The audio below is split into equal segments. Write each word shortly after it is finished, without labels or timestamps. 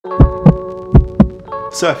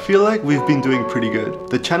So I feel like we've been doing pretty good.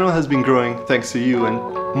 The channel has been growing thanks to you, and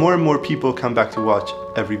more people come back to watch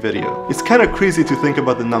every video. It's kind of crazy to think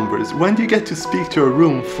about the numbers. When do you get to speak to a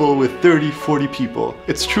room full with 30, 40 people?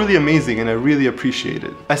 It's truly amazing and I really appreciate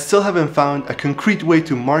it. I still haven't found a concrete way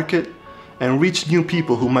to market and reach new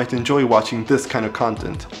people who might enjoy watching this kind of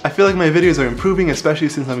content. I feel like my videos are improving, especially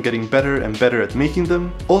since I'm getting better and better at making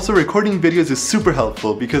them. Also, recording videos is super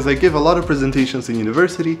helpful because I give a lot of presentations in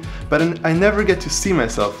university, but I never get to see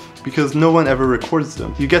myself because no one ever records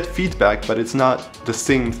them. You get feedback, but it's not the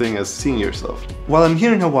same thing as seeing yourself. While I'm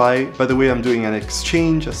here in Hawaii, by the way, I'm doing an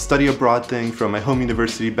exchange, a study abroad thing from my home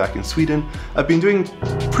university back in Sweden, I've been doing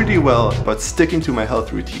pretty well about sticking to my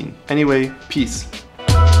health routine. Anyway, peace.